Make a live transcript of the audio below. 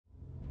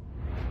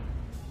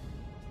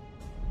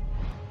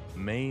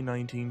May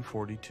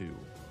 1942.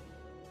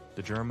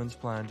 The Germans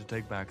planned to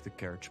take back the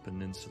Kerch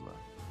Peninsula.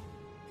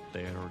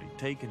 They had already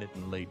taken it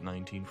in late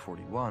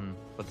 1941,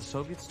 but the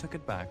Soviets took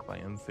it back by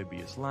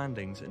amphibious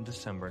landings in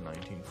December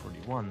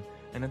 1941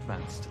 and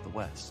advanced to the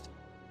west.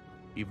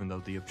 Even though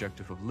the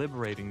objective of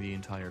liberating the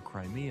entire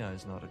Crimea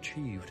is not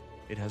achieved,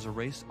 it has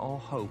erased all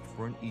hope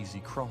for an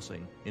easy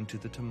crossing into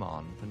the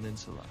Taman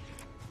Peninsula.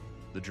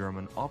 The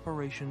German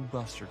Operation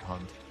Bustard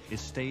hunt is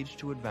staged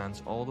to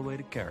advance all the way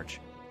to Kerch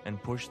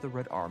and push the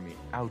Red Army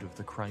out of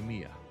the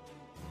Crimea.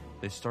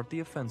 They start the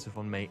offensive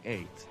on May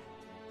 8th.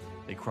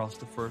 They cross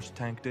the first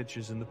tank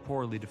ditches in the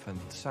poorly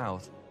defended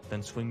south,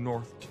 then swing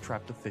north to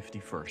trap the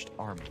 51st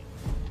Army.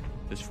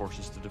 This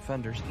forces the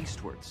defenders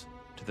eastwards,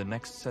 to the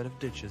next set of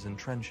ditches and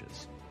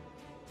trenches.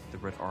 The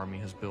Red Army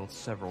has built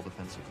several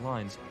defensive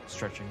lines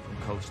stretching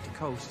from coast to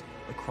coast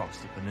across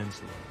the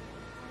peninsula.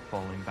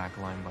 Falling back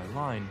line by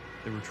line,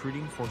 the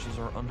retreating forces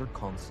are under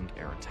constant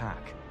air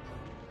attack.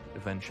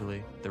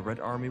 Eventually, the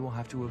Red Army will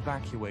have to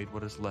evacuate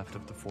what is left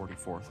of the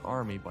 44th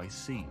Army by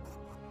sea.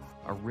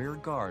 A rear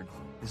guard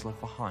is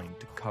left behind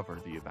to cover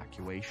the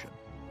evacuation,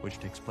 which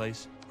takes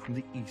place from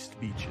the east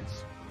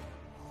beaches.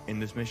 In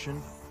this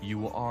mission,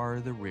 you are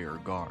the rear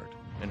guard,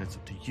 and it's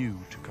up to you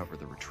to cover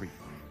the retreat.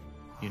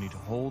 You need to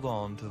hold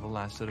on to the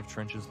last set of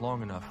trenches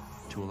long enough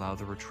to allow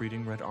the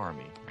retreating Red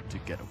Army to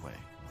get away.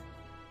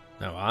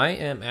 Now, I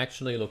am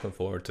actually looking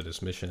forward to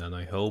this mission, and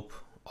I hope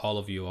all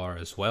of you are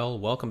as well.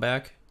 Welcome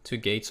back to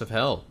Gates of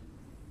Hell.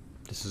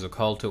 This is a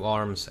Call to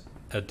Arms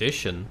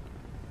edition,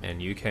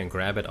 and you can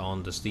grab it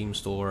on the Steam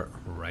store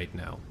right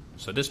now.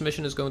 So this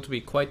mission is going to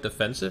be quite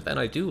defensive, and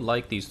I do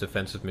like these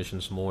defensive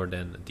missions more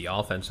than the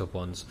offensive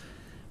ones,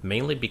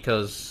 mainly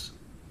because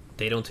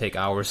they don't take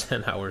hours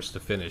and hours to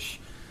finish.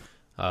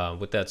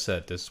 With that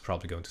said, this is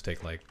probably going to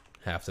take like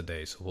half the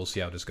day, so we'll see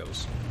how this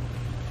goes.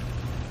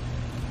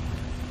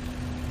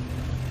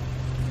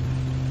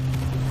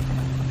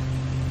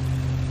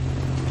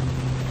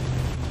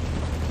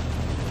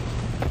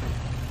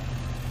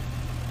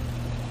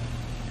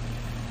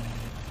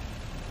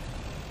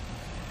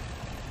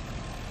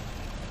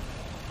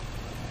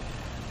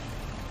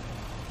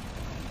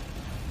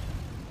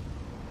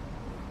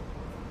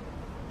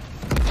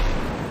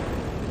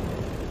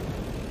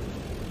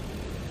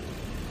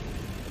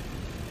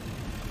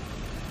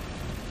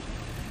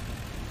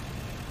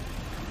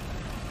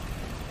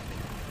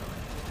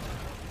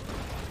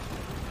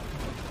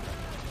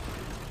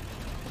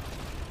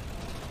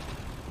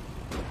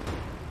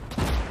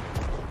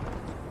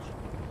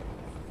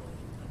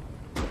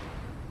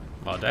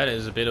 Well, that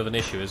is a bit of an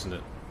issue, isn't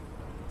it?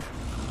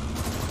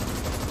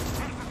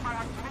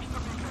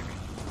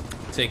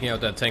 Taking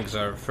out that tank is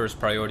our first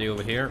priority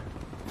over here,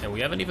 and we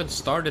haven't even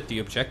started the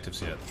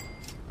objectives yet.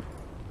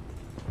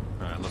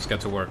 Alright, let's get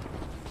to work.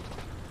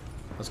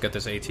 Let's get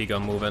this AT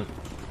gun moving.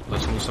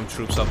 Let's move some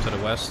troops up to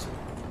the west.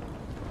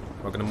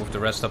 We're gonna move the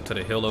rest up to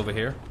the hill over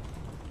here.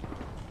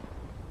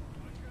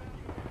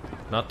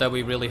 Not that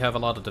we really have a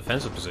lot of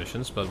defensive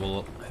positions, but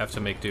we'll have to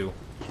make do.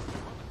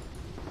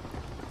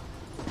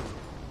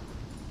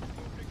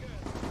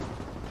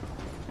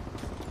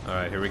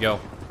 Alright, here we go.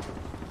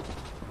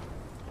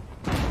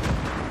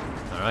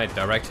 Alright,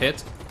 direct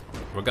hit.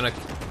 We're gonna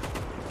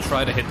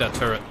try to hit that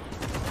turret.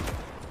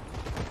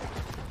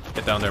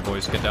 Get down there,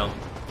 boys, get down.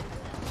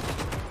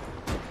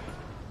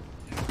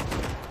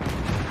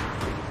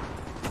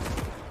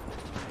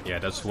 Yeah,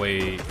 that's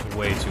way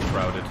too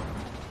crowded.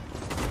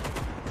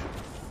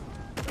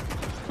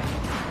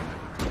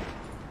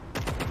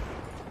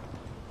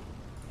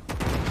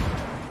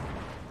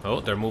 Oh,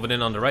 they're moving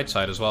in on the right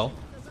side as well.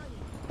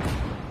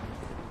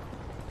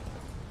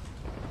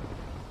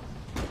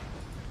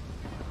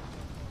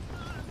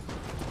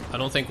 I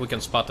don't think we can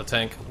spot the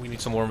tank. We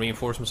need some more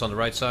reinforcements on the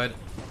right side.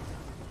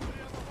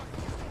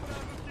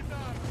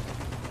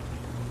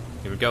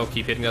 Here we go,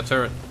 keep hitting that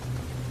turret.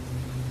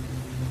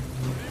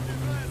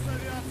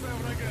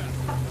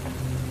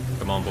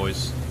 Come on,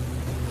 boys.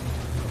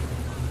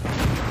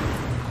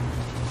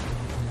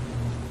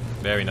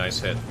 Very nice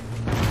hit.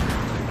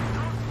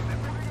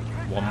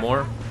 One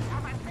more.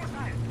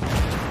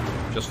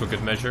 Just for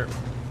good measure.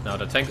 Now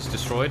the tank is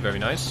destroyed, very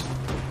nice.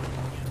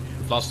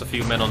 We've lost a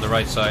few men on the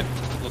right side.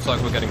 Looks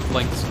like we're getting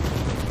flanked.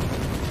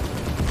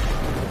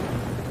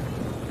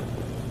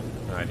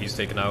 Alright, he's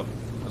taken out.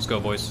 Let's go,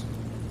 boys.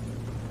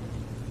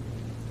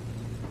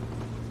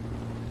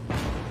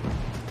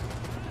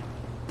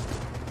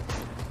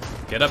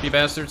 Get up, you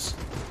bastards.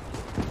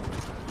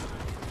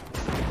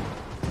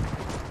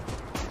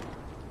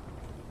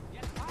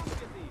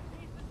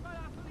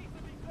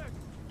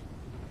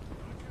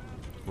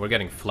 We're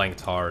getting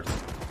flanked hard.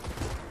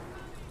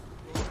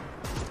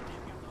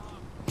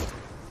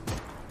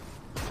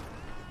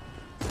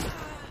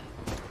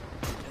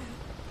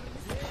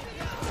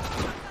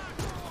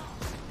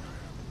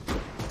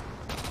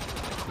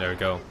 There we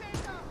go.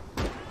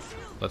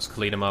 Let's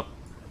clean him up.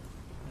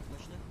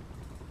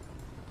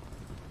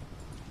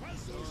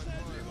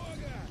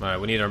 Alright,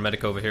 we need our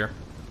medic over here.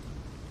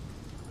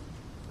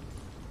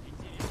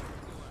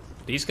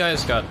 These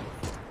guys got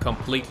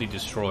completely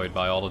destroyed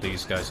by all of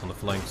these guys on the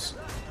flanks.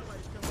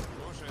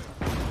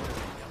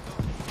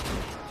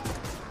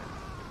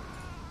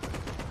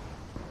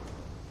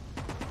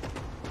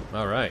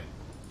 Alright.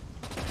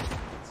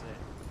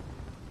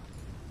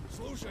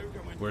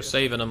 We're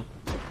saving them.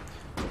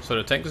 So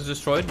the tank is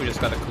destroyed, we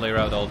just gotta clear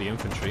out all the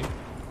infantry.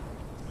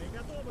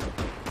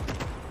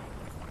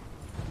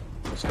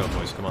 Let's go,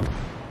 boys, come on.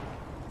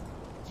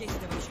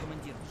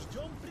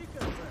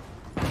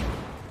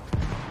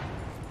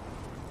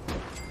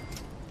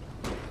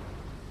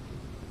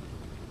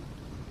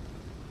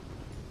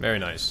 Very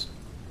nice.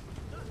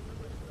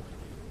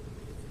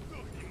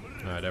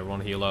 Alright,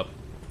 everyone heal up.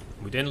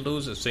 We didn't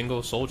lose a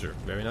single soldier.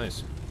 Very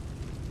nice.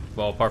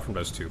 Well, apart from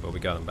those two, but we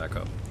got them back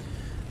up.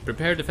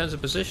 Prepare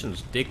defensive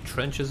positions. Dig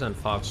trenches and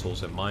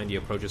foxholes and mine the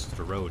approaches to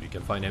the road. You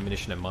can find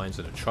ammunition and mines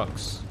in the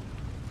trucks.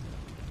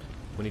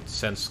 We need to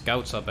send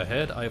scouts up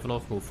ahead.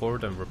 Ivanov, move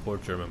forward and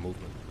report German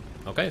movement.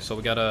 Okay, so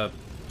we gotta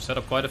set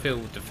up quite a few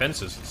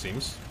defenses, it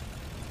seems.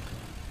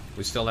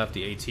 We still have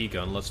the AT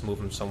gun. Let's move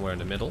them somewhere in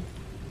the middle.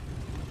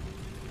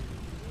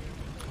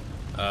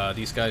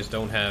 These guys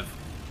don't have...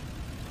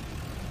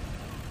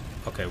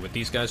 Okay, with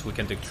these guys we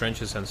can dig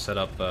trenches and set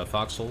up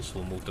foxholes.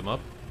 We'll move them up.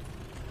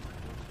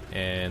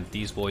 And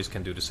these boys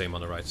can do the same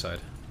on the right side.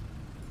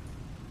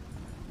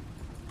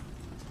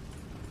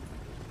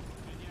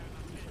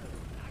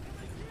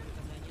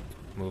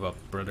 Move up,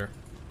 brother.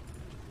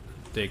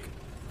 Dig.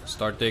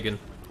 Start digging.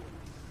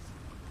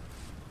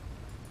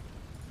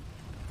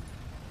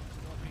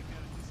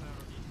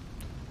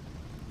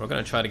 We're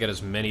gonna try to get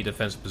as many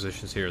defense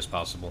positions here as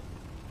possible.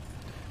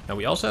 Now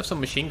we also have some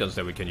machine guns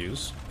that we can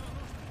use.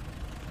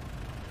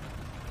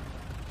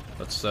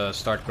 Let's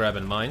start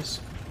grabbing mines.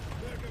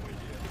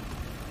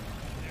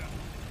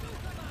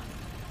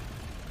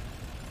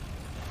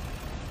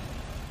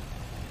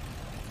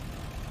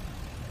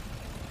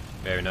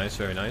 Very nice,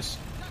 very nice.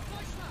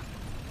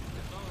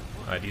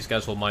 Alright, these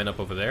guys will mine up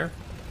over there.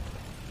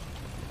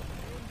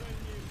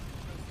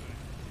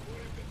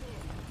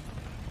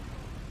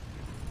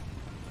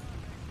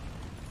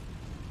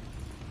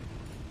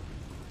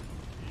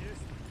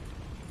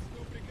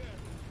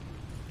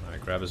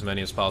 Alright, grab as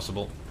many as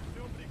possible.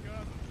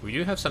 We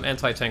do have some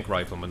anti-tank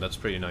riflemen, that's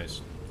pretty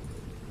nice.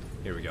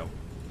 Here we go.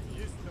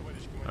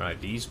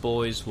 Alright, these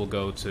boys will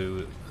go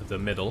to the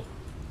middle.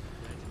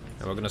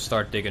 And we're gonna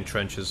start digging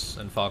trenches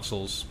and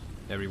foxholes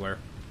everywhere.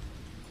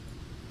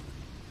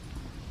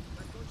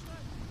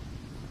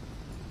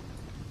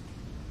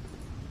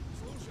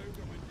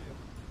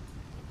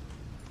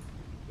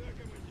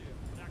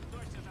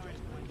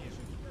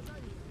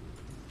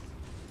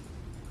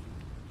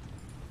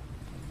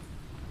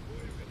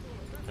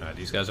 Alright,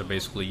 these guys are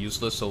basically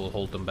useless, so we'll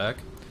hold them back.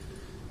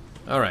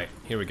 Alright,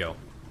 here we go.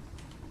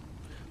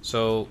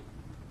 So...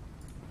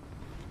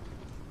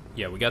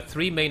 yeah, we got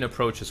 3 main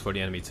approaches for the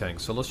enemy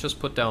tanks, so let's just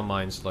put down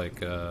mines like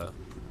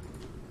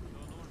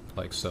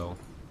so.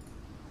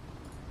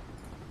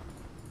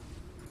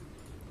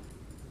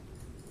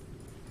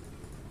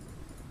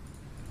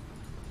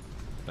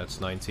 That's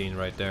 19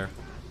 right there.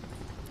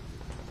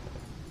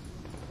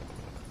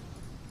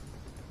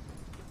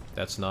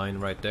 That's 9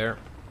 right there.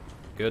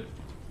 Good.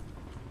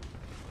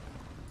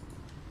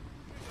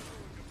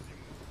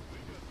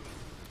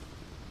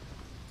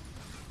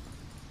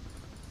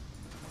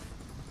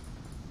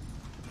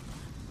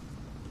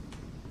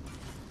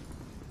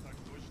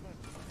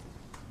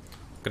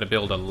 Gonna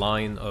build a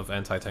line of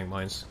anti-tank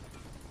mines.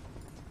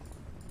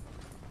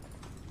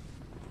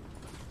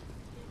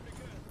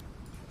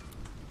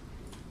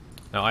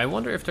 Now I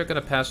wonder if they're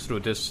gonna pass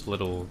through this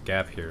little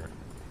gap here.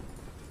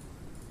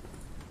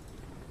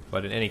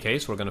 But in any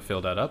case, we're gonna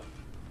fill that up.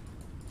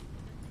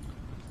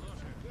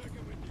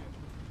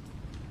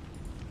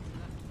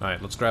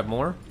 Alright, let's grab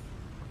more.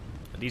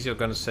 These are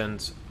gonna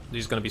send...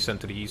 these are gonna be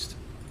sent to the east.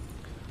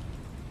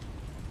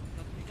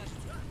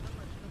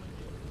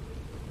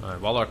 Alright,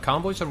 well our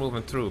convoys are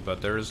moving through,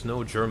 but there is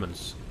no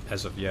Germans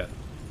as of yet.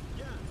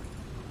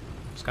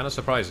 It's kind of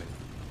surprising.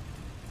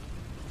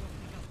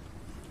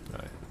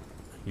 Alright,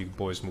 you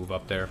boys move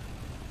up there.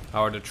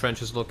 How are the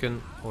trenches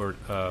looking? Or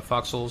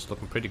foxholes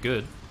looking pretty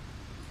good.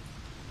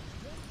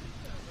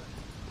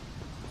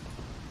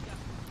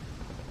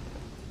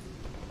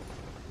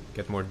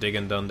 Get more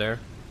digging done there.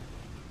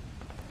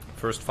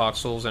 First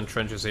foxholes and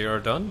trenches here are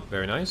done.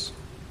 Very nice.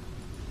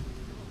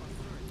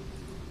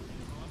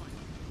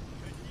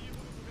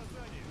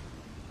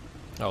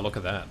 Oh, look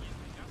at that.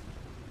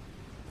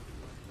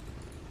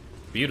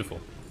 Beautiful.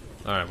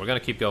 Alright, we're gonna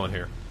keep going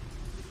here.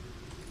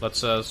 Let's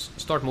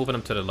start moving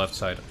them to the left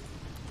side.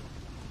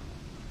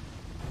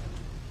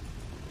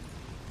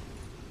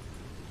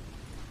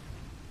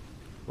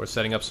 We're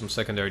setting up some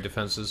secondary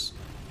defenses.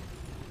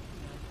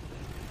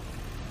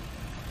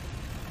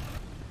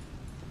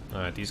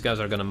 Alright, these guys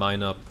are gonna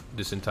mine up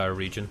this entire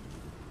region.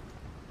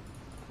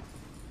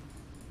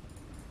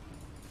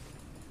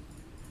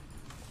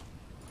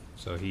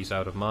 So he's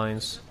out of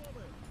mines.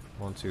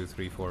 1, 2,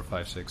 3, 4,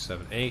 5, 6,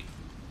 7, 8.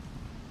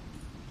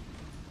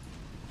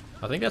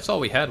 I think that's all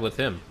we had with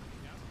him.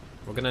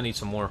 We're gonna need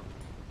some more.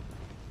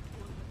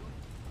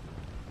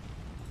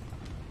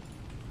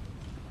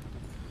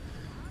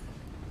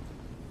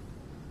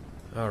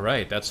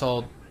 Alright, that's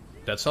all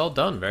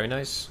done. Very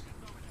nice.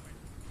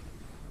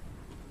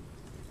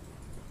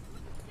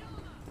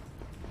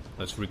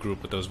 Let's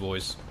regroup with those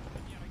boys.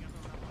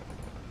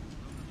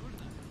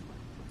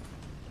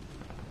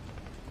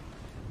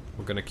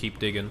 We're gonna keep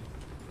digging.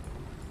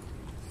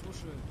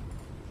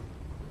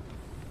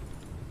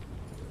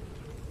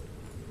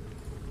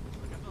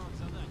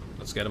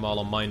 Let's get them all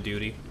on mine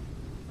duty.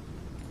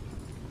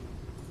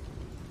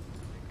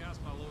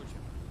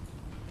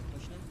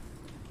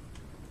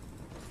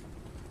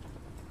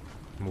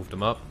 Move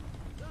them up.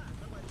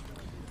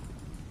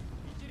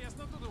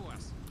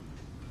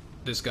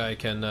 This guy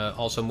can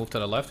also move to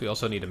the left. We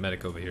also need a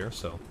medic over here,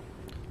 so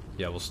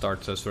yeah, we'll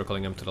start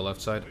circling him to the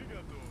left side.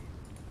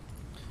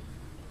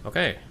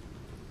 Okay,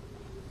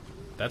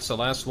 that's the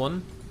last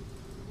one.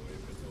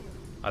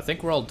 I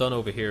think we're all done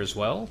over here as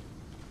well.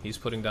 He's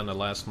putting down the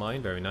last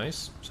mine, very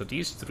nice. So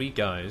these three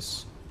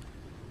guys,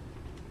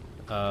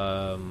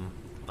 I'm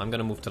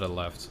gonna move to the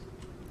left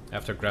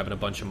after grabbing a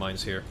bunch of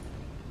mines here.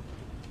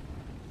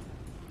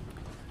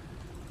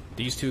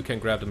 These two can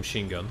grab the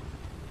machine gun.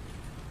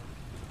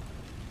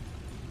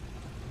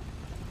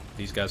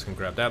 These guys can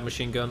grab that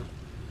machine gun.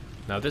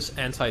 Now this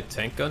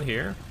anti-tank gun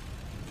here...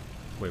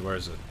 Wait, where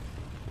is it?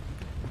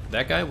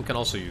 That guy we can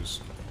also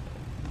use.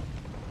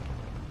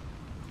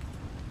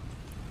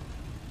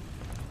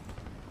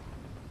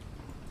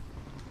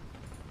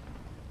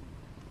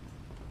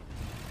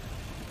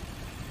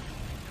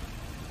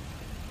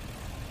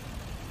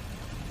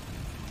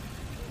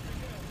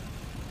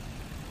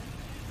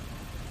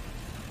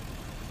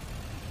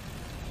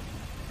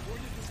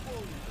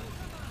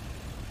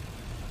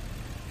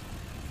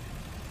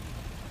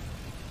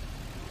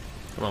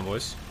 Come on,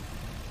 boys.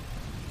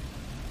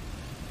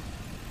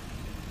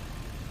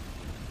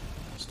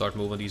 Start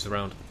moving these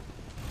around.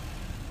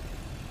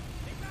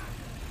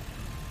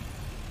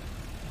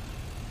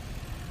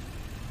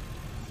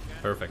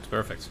 Perfect,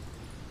 perfect.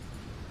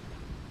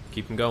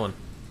 Keep them going.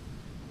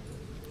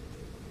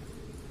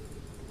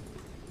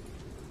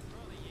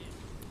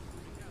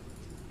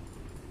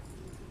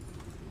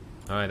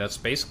 Alright, that's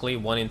basically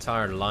one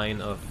entire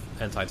line of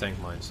anti-tank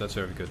mines. That's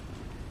very good.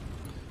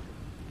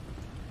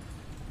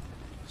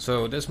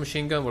 So this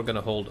machine gun we're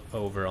gonna hold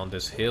over on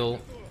this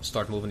hill,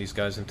 start moving these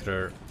guys into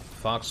their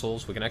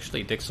foxholes. We can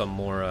actually dig some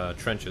more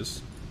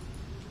trenches.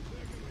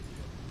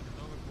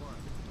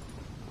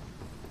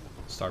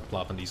 Start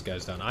plopping these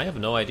guys down. I have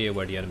no idea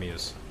where the enemy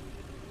is.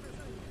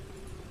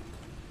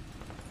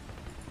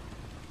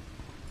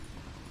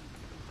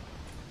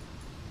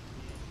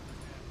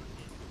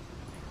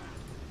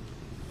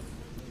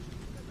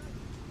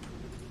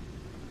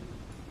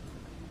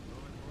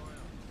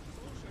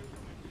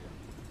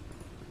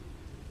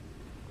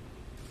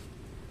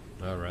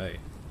 Alright.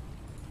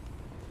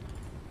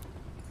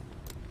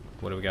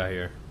 What do we got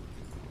here?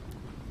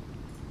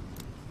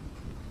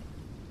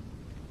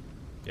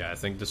 Yeah, I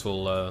think this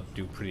will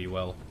do pretty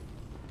well.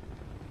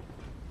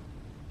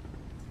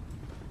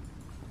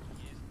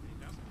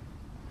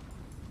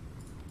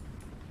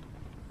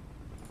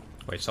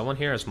 Wait, someone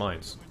here has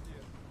mines.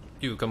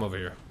 You, come over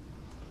here.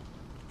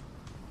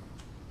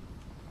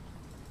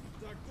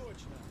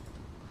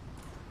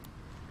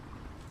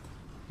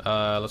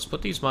 Let's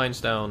put these mines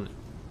down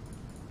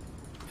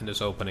in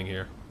this opening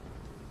here.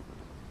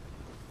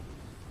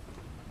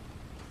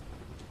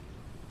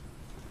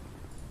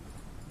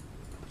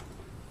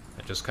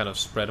 And just kind of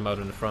spread them out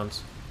in the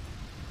front.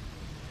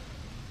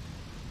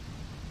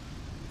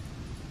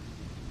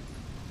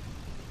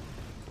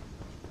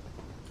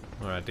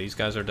 Alright, these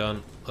guys are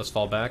done. Let's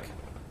fall back.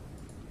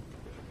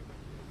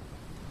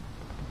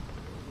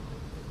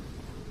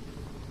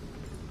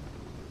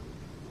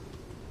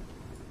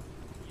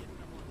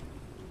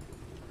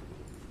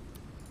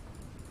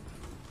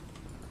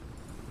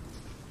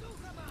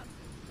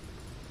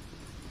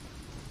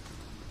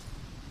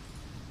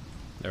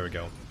 There we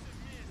go.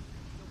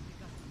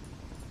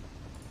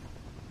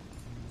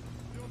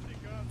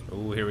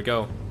 Oh, here we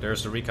go.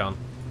 There's the recon.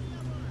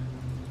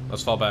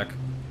 Let's fall back.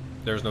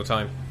 There's no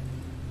time.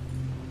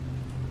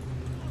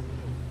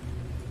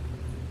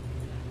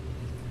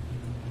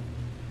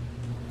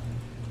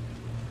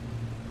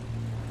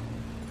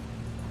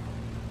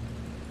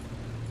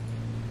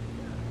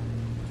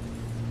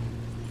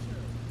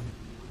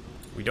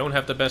 We don't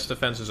have the best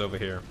defenses over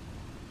here.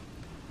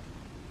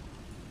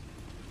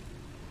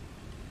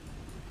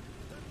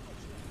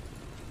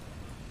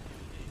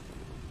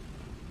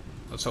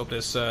 Let's hope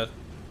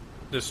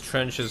this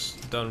trench is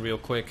done real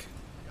quick.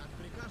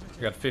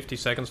 We got 50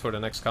 seconds for the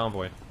next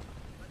convoy.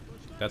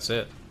 That's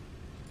it.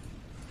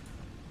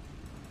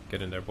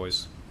 Get in there,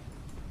 boys.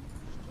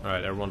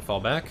 Alright, everyone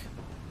fall back.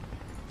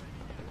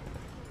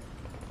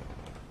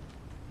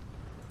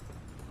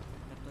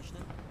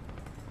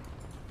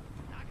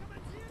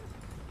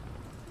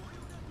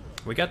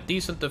 We got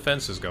decent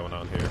defenses going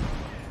on here.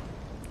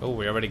 Oh,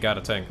 we already got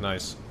a tank.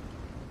 Nice.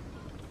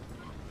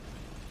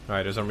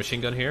 Alright, there's our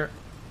machine gun here.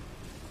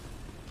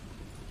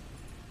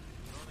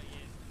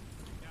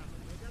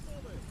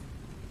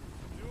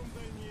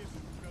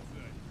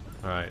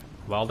 Alright,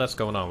 while that's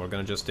going on, we're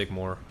gonna just dig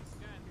more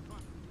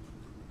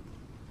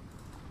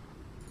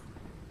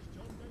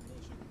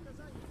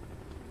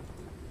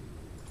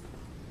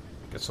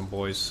Get some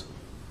boys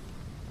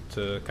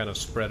to kind of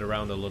spread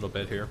around a little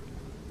bit here.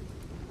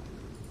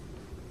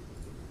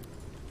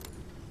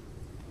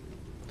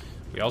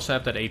 We also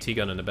have that AT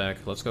gun in the back.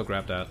 Let's go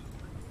grab that.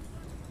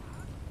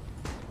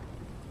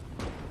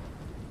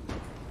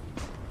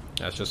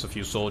 That's just a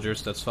few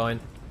soldiers, that's fine.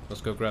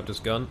 Let's go grab this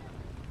gun.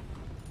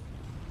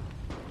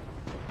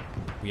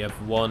 We have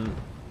one...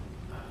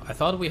 I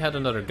thought we had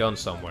another gun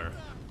somewhere.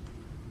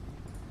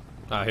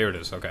 Ah, here it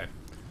is, okay.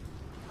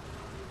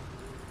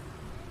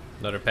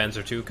 Another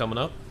Panzer II coming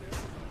up.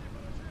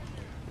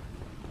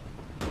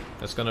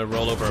 That's gonna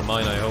roll over a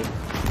mine, I hope.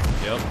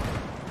 Yep.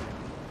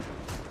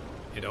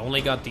 It only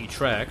got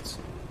detracked.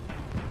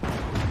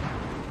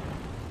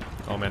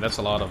 Oh man, that's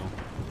a lot of them.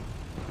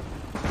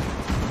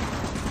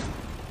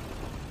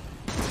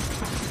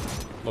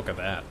 Look at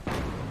that.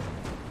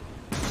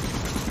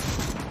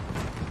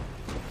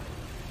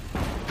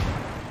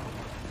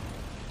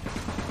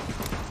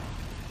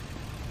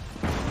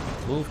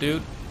 Move,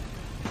 dude.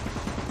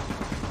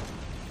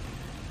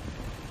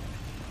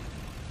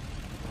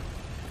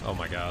 Oh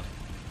my god.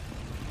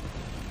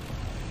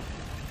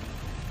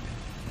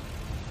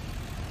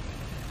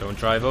 Don't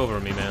drive over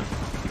me, man.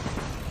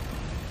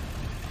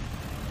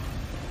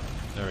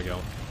 There we go.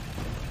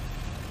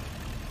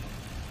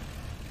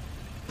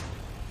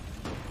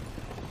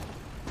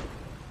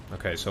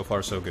 Okay, so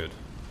far so good.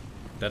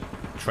 That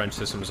trench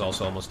system is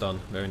also almost done.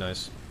 Very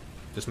nice.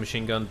 This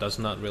machine gun does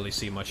not really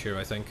see much here,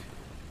 I think.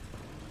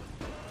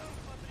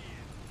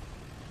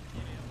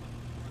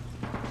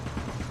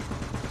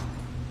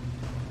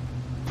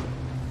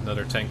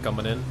 Another tank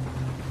coming in.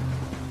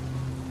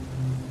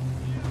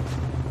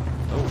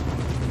 Oh.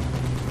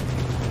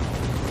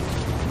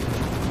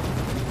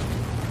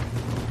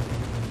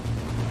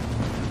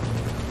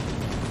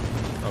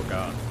 Oh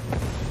god.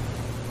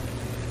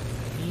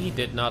 He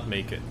did not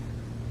make it.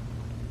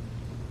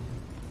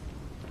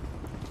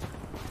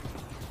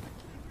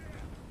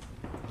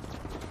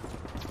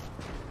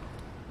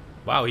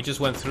 Wow, he just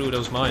went through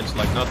those mines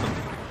like nothing.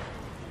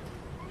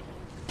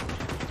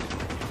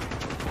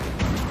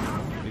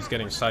 He's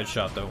getting side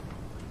shot though.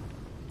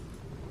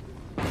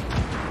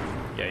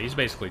 Yeah, he's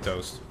basically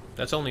toast.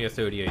 That's only a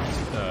 38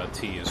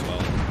 T as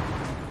well.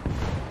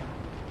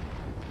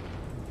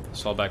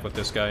 Let's fall back with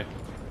this guy.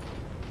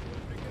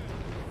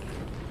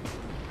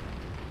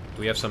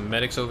 We have some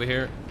medics over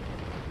here.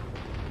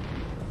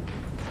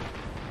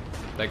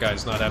 That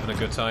guy's not having a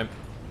good time.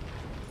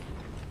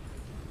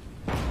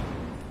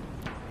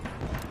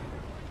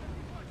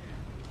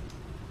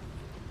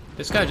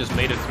 This guy just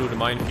made it through the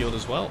minefield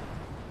as well.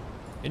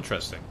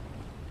 Interesting.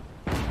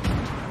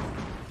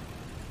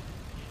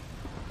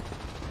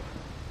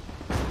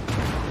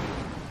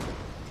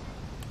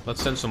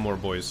 Let's send some more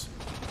boys.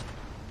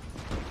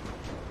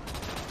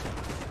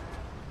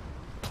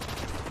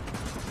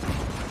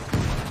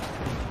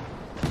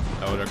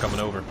 Oh, they're coming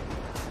over.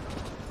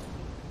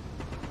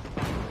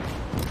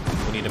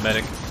 We need a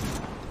medic.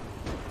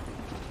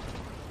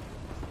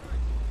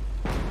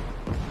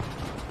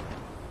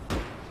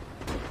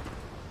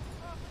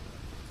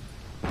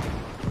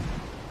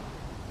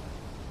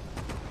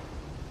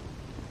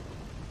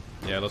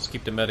 Yeah, let's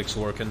keep the medics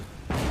working.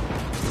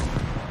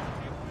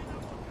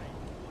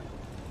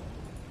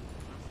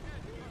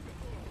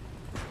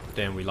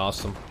 Damn, we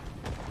lost them.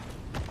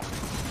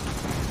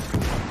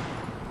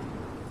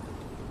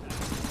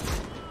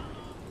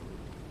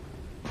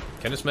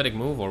 Can this medic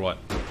move or what?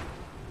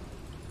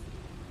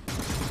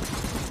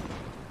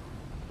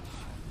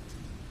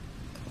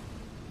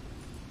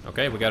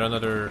 Okay, we got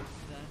another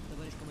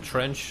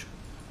trench.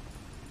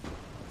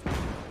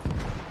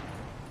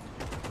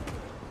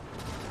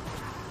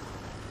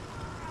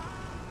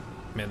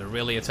 Man, they're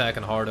really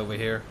attacking hard over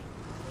here.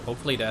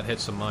 Hopefully that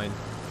hits a mine.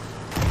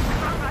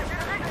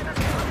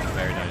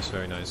 Very nice,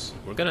 very nice.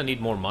 We're gonna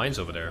need more mines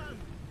over there.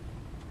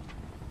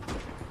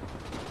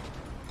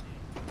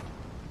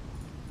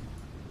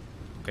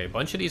 Okay, a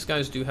bunch of these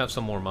guys do have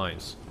some more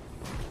mines.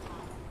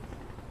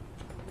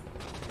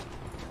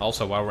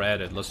 Also, while we're at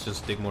it, let's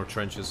just dig more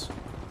trenches.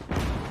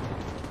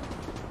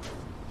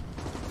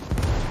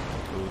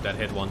 Ooh, that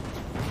hit one.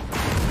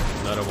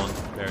 Another one.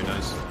 Very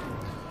nice.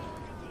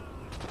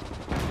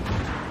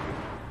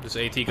 This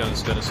AT gun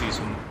is gonna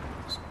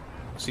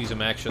see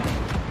some action.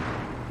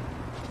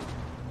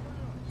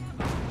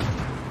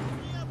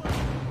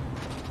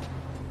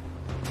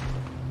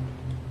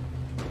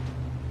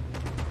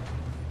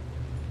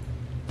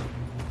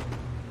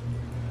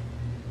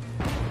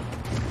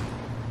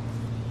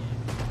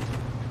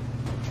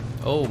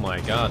 Oh my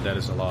god, that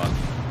is a lot.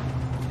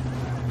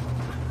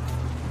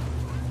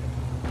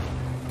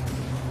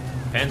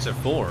 Panzer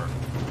IV.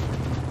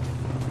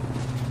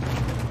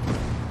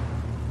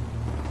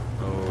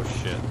 Oh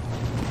shit.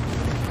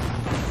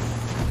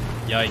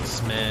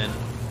 Yikes, man.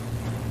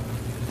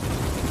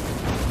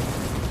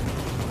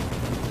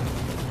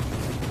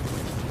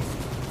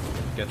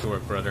 Get to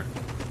work, brother.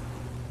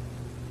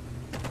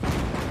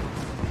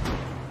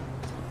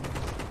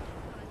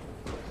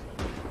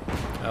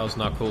 That was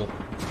not cool.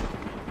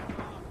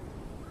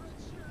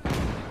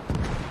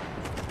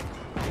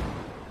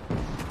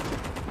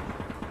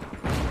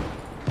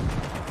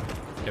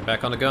 Get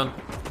back on the gun.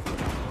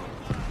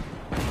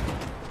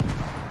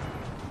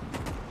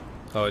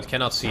 Oh, it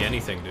cannot see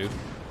anything, dude.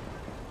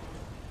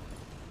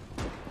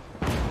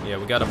 Yeah,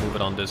 we gotta move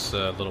it on this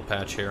little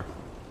patch here.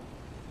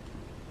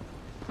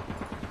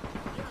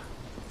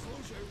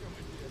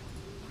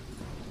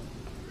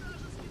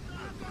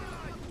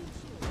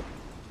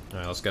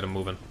 Alright, let's get him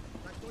moving.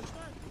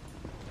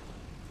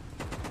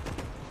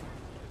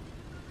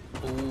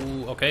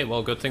 Ooh, okay,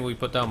 well, good thing we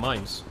put down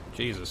mines.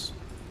 Jesus.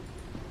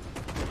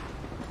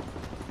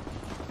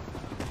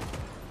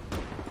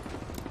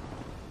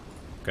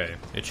 Okay,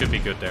 it should be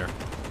good there.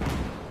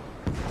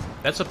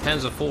 That's a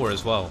Panzer IV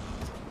as well.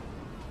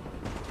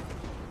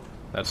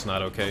 That's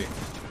not okay.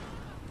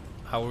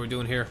 How are we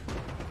doing here?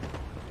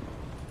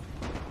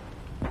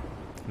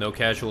 No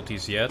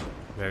casualties yet.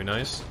 Very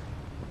nice.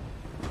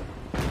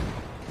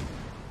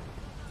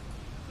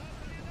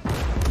 We're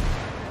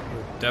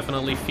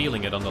definitely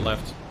feeling it on the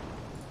left.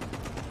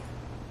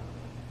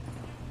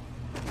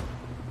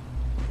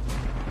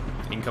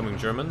 Incoming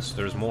Germans.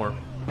 There's more.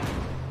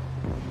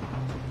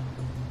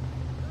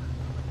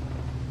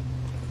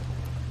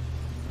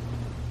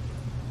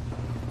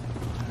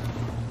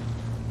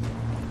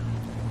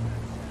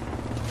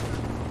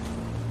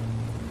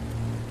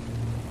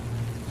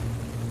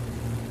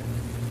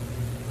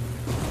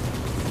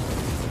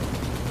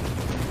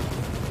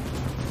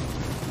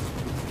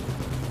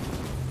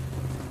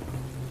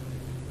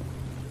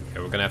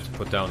 We're gonna have to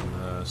put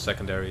down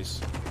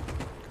secondaries.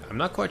 I'm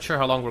not quite sure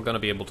how long we're gonna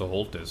be able to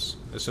hold this.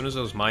 As soon as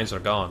those mines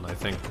are gone, I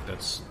think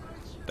that's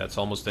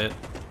almost it.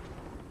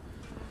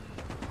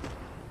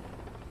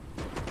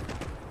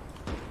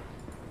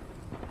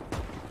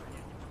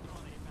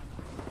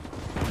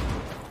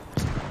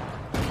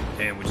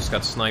 Damn, we just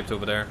got sniped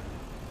over there.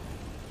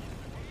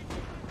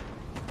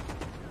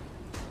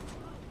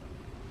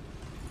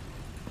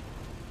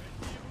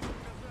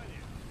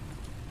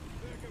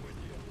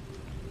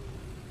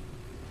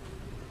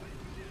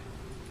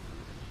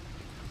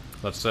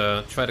 Let's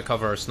try to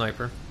cover our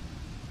sniper.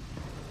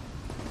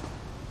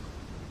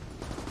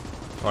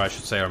 Or I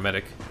should say our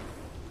medic.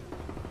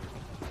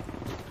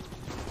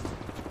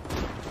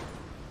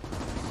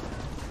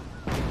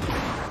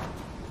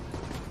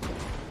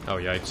 Oh,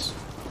 yikes.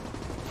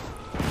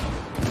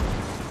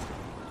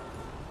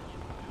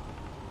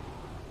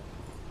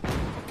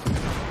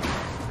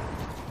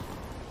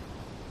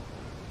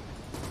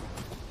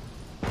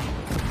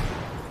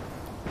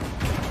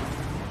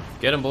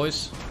 Get him,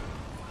 boys.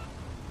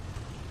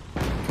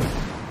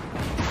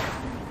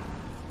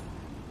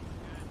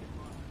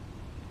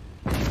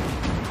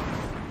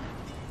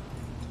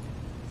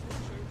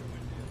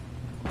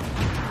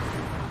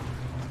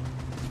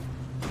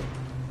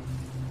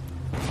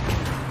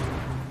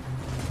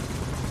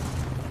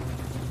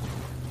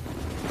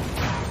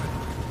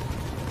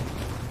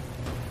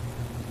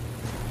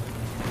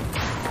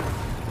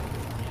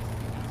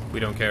 We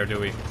don't care, do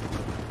we?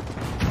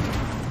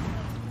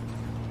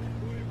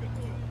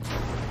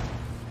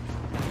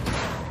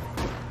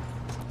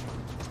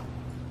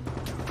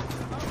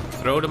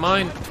 Throw the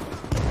mine!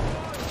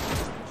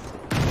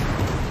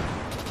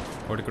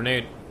 Or the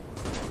grenade.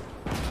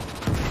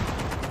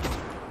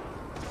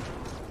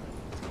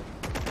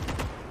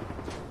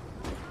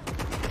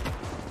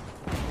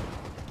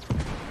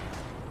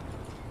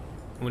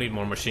 We need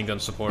more machine gun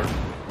support.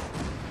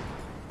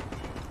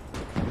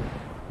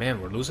 Man,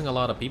 we're losing a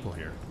lot of people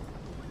here.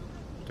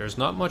 There's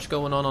not much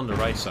going on the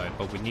right side,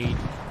 but we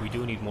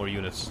do need more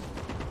units.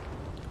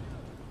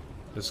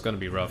 This is gonna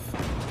be rough.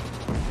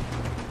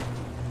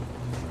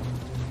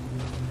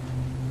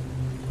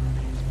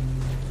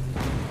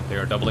 They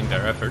are doubling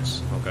their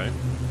efforts. Okay.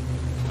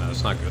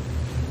 That's not good.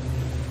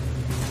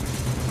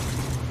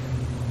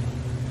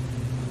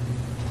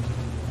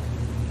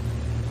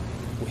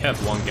 We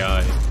have one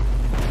guy.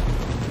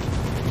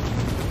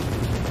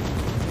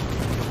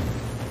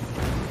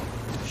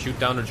 Shoot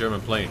down a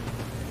German plane.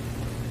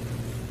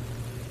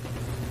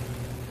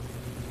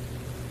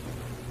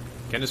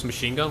 Can this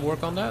machine gun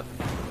work on that?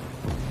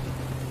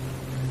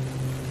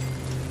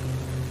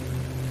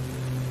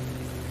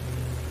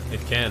 It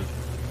can.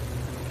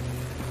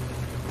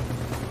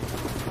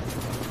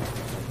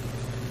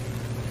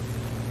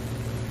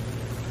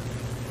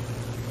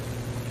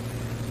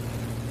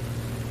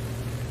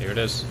 Here it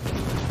is.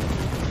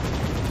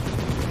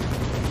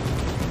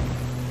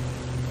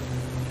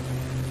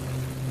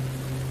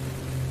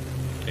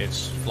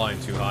 It's flying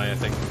too high, I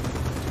think.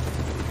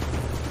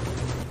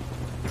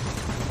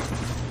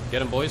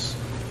 Get him, boys.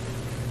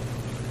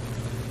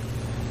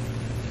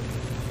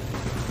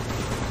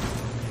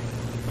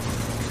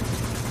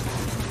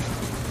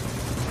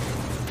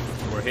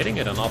 We're hitting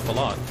it an awful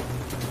lot.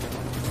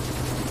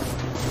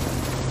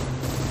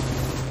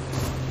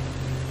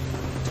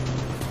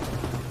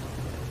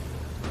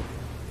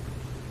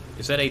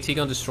 Is that AT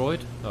gun destroyed?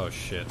 Oh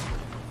shit.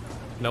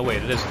 No,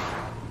 wait, it isn't.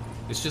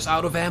 It's just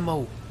out of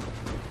ammo.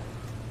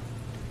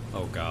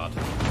 Oh god.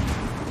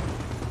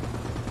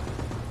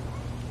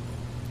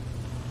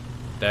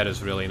 That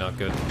is really not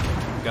good.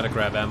 Gotta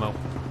grab ammo.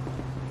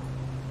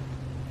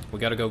 We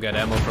gotta go get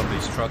ammo from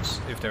these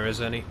trucks, if there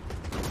is any.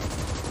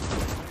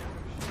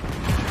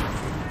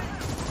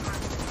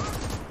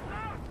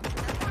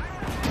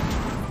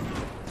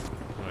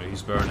 Alright,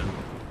 he's burning.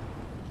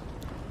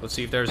 Let's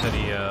see if there's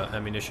any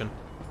ammunition.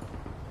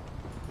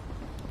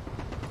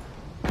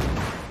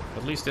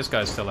 At least this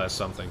guy still has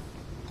something.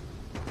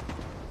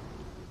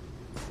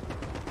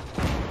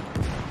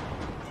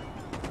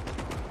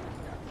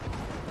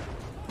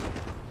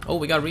 Oh,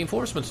 we got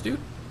reinforcements, dude.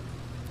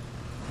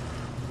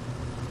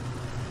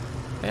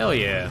 Hell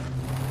yeah.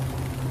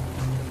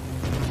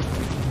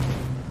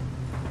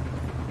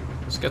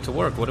 Let's get to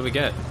work. What do we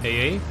get?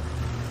 AA?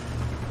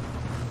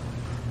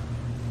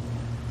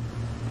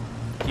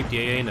 Keep the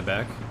AA in the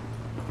back.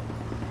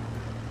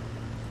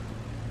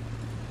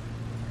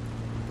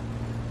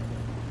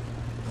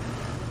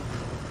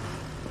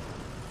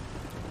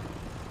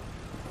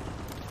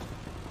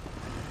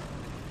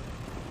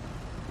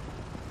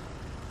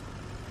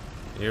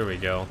 Here we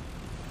go.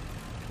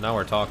 Now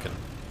we're talking.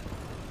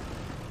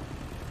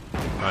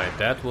 Alright,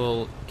 that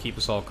will keep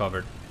us all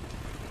covered.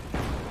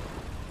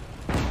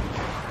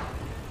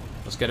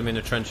 Let's get him in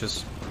the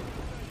trenches.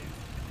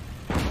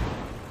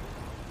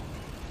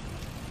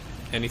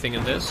 Anything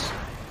in this?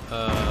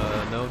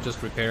 No,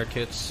 just repair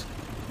kits.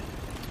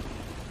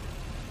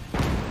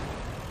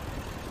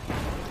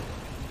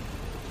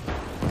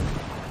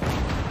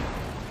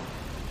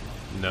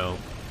 No.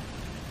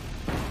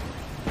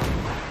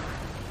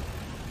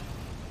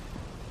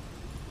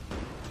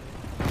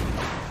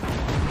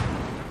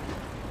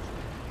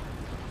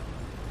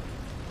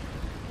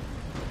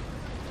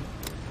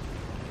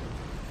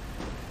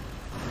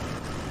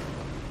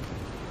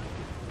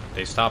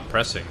 They stopped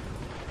pressing.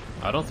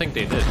 I don't think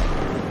they did.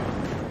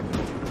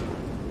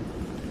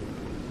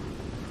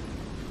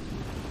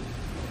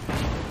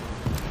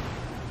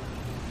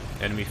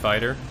 Enemy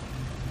fighter.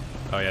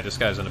 Oh yeah, this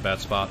guy's in a bad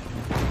spot.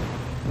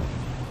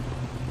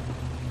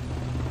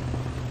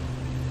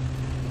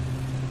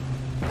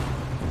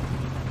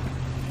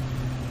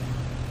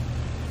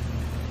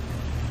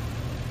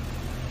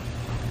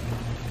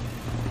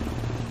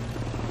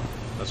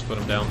 Let's put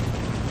him down.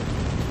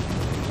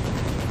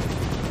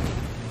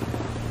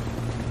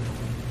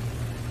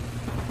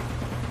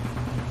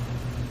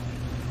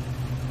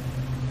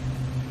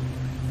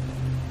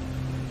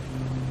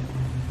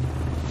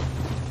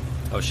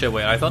 Oh shit,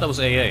 wait, I thought that was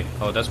AA.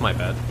 Oh, that's my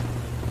bad.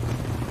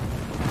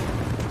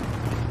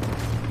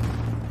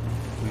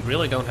 We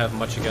really don't have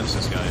much against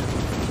this guy.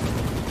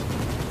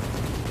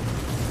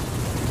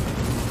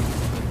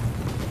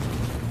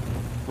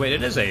 Wait,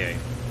 it is AA.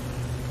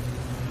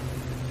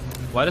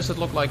 Why does it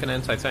look like an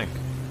anti-tank?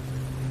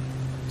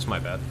 It's my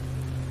bad.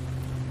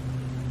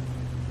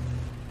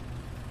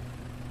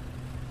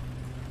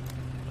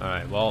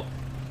 Alright, well,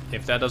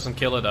 if that doesn't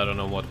kill it, I don't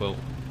know what will.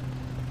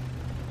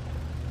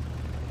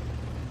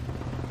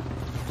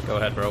 Go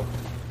ahead, bro.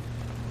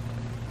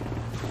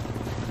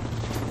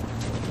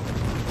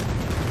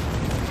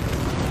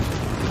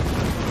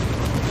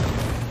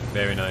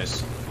 Very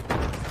nice.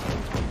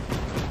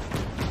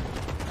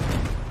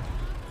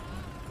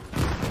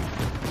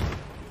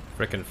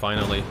 Frickin'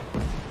 finally.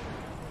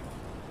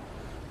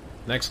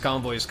 Next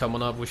convoy is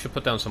coming up. We should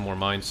put down some more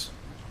mines.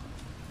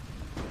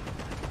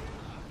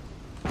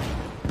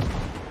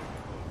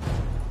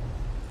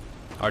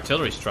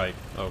 Artillery strike.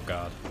 Oh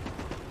god.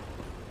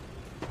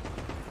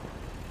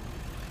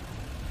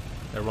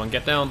 Everyone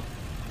get down.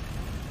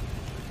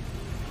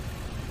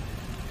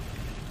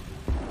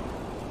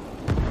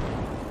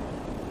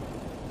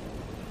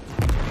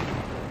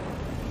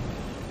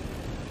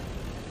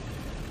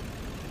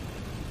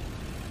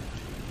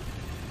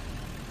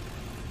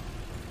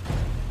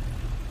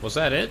 Was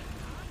that it?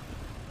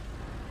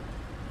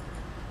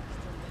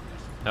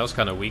 That was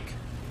kind of weak.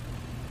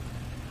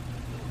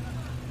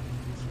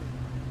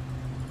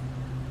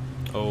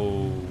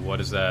 Oh, what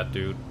is that,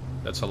 dude?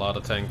 That's a lot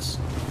of tanks.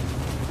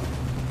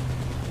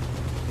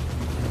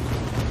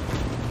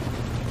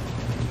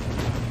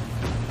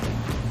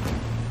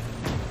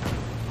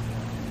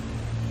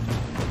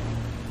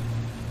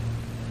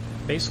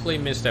 Basically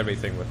missed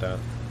everything with that.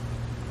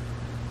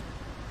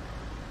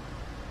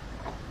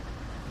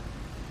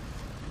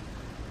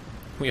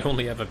 We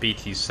only have a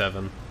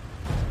BT-7.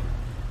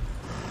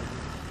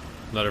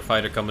 Another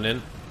fighter coming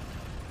in.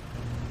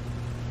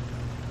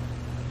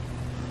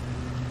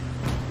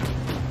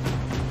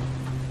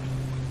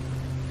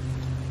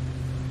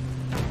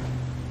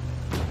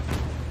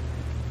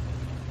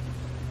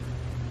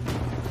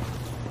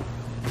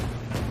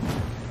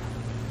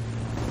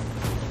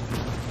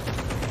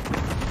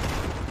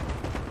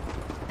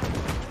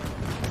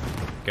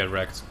 Get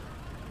wrecked.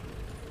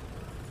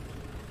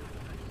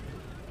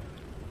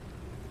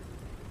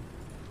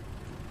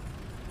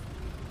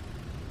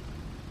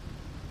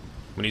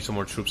 We need some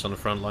more troops on the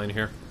front line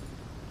here.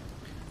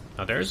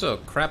 Now there's a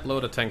crap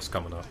load of tanks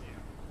coming up.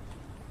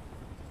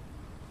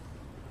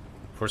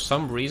 For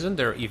some reason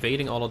they're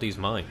evading all of these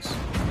mines.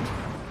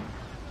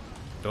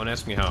 Don't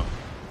ask me how.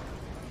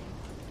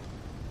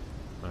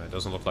 It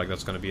doesn't look like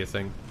that's going to be a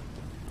thing.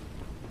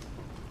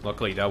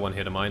 Luckily that one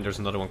hit a mine. There's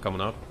another one coming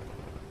up.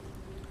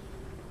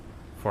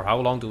 For how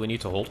long do we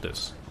need to hold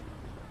this?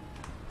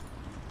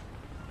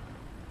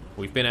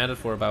 We've been at it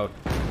for about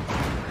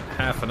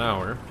half an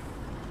hour.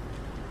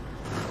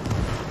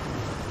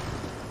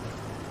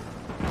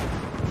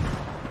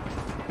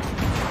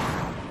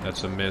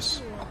 That's a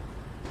miss.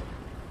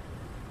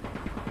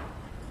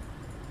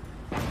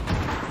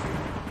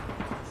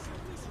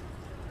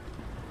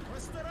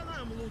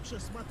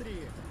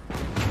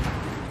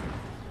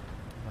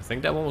 I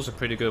think that one was a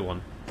pretty good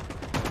one.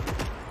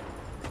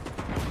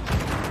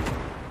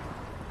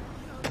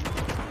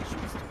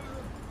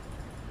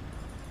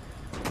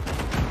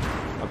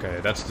 Okay,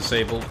 that's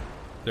disabled.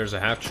 There's a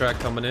half track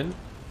coming in.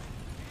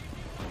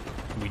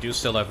 We do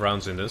still have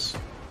rounds in this.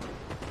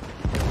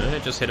 And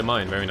it just hit a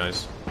mine, very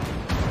nice.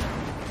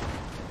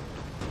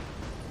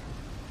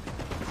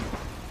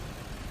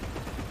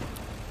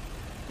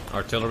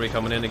 Artillery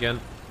coming in again.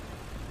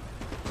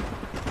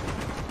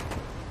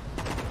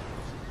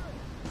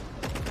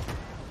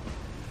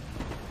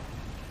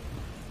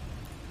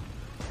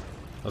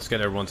 Let's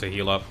get everyone to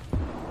heal up.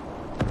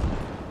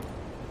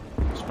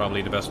 It's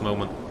probably the best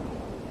moment.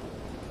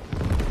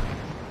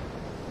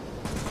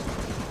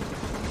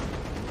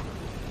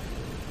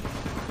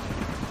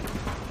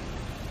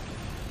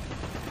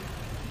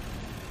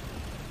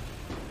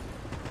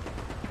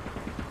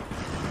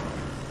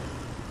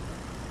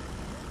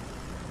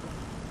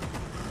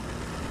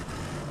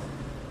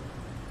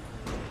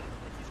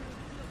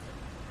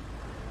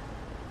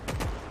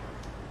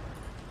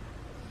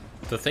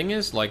 The thing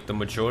is, like, the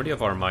majority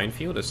of our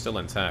minefield is still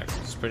intact.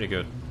 It's pretty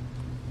good.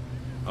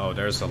 Oh,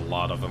 there's a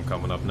lot of them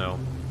coming up now.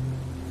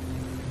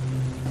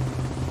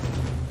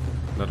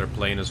 Another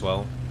plane as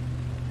well.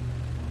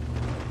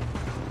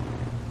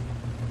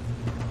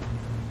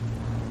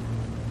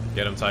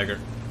 Get him, Tiger.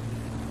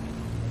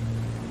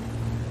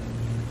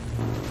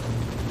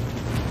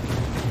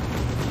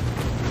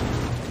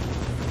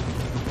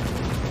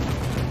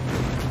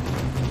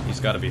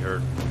 He's gotta be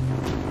hurt.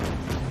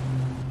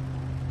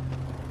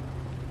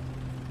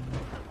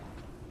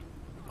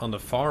 On the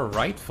far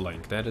right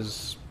flank, that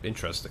is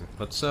interesting.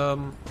 Let's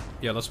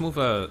yeah, let's move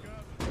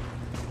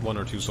one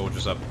or two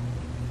soldiers up.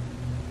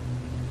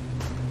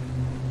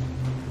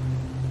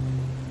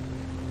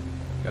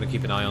 Gotta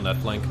keep an eye on that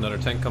flank. Another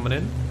tank coming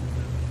in.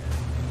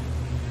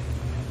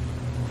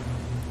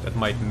 That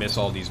might miss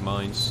all these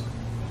mines.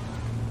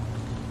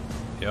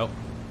 Yep.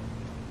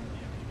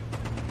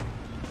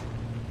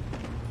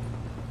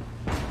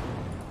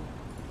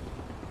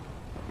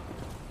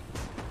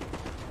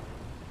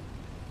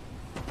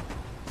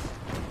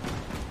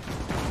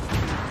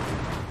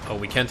 Oh,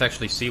 we can't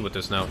actually see with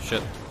this now.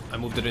 Shit. I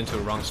moved it into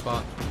a wrong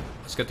spot.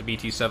 Let's get the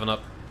BT-7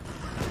 up.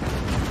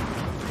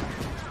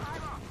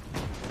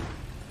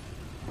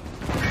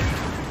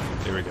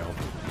 Here we go.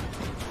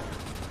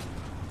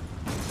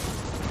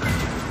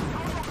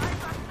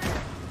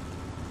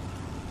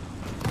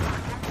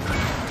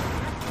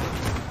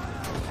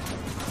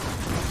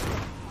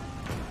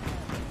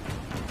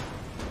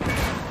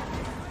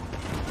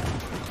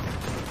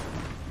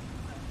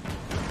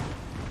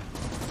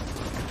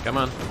 Come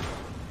on.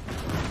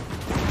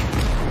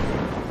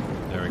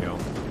 There we go.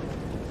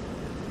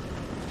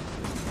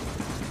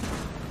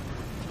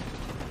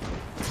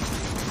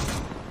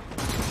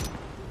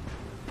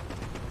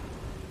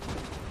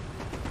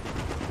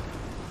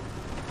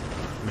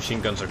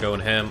 Machine guns are going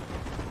ham.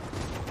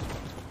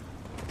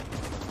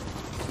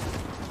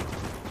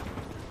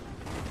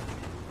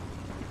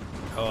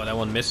 Oh, that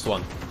one missed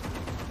one.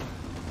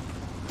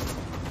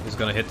 He's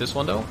gonna hit this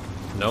one though?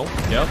 No?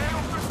 Yep.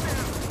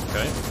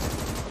 Okay.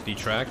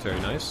 Detract, very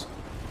nice.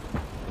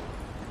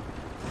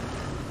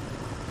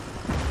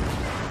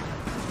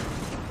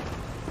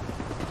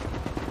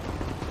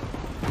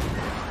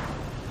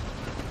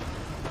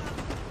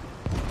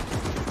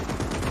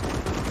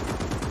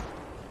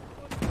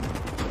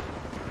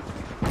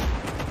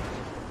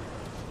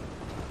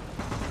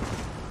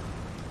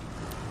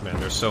 Man,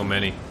 there's so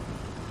many.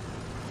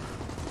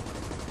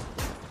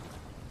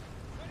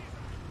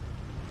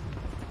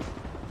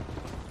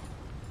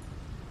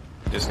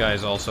 This guy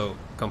is also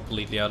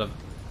completely out of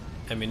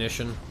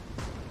ammunition.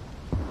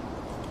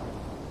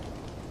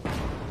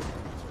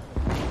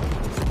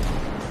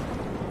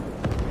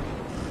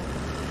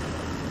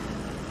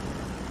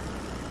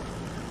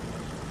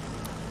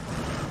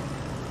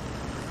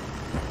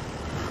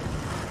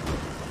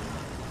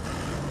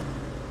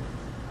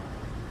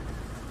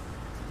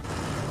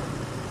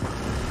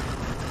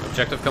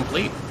 Objective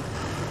complete.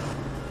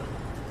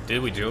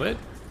 Did we do it?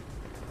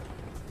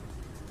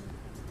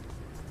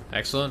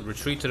 Excellent.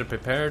 Retreat to the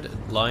prepared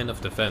line of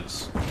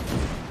defense.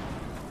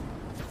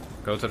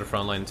 Go to the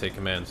front line and take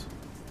command.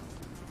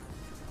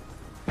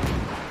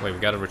 Wait, we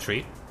gotta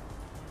retreat?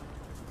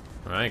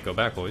 Alright, go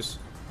back, boys.